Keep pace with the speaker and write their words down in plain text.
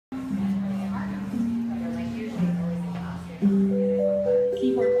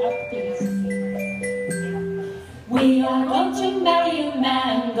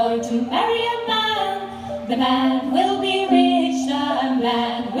going to marry a man. The man will be rich, the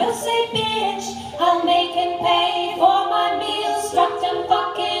man will say, bitch, I'll make him pay for my meals, struck and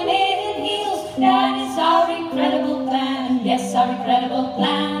fucking in heels. That is our incredible plan, yes, our incredible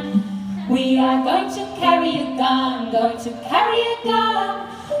plan. We are going to carry a gun, going to carry a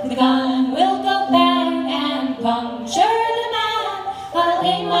gun. The gun will go bang and puncture the man. I'll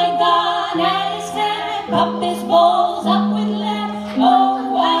aim my gun at his head, pump his balls up with lead.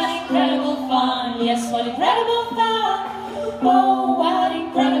 Oh, what incredible fun, yes, what incredible fun. Oh, what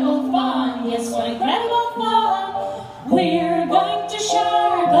incredible fun, yes, what incredible fun. We're going to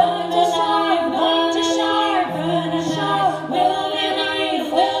shire, burn a shire, burn a shire, burn a shire. Will be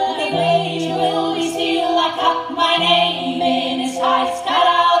knife, will be blade, will be steel. I cut my name in his eyes, cut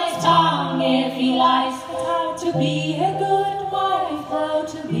out his tongue if he lies. How to be a good wife, how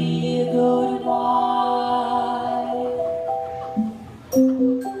to be a good wife.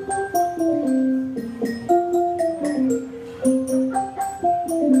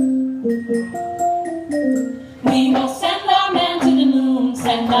 We will send our man to the moon,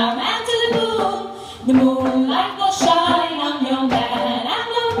 send our man to the moon. The moonlight will shine on your man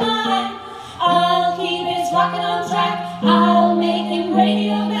and on mine. I'll keep his rocket on track, I'll make him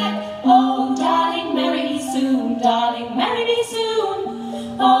radio back. Oh, darling, marry me soon, darling, marry me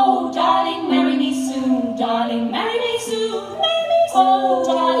soon. Oh, darling, marry me soon, darling, marry me soon. Oh,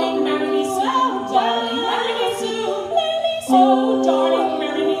 darling, marry me soon, darling, marry me soon. Oh, darling,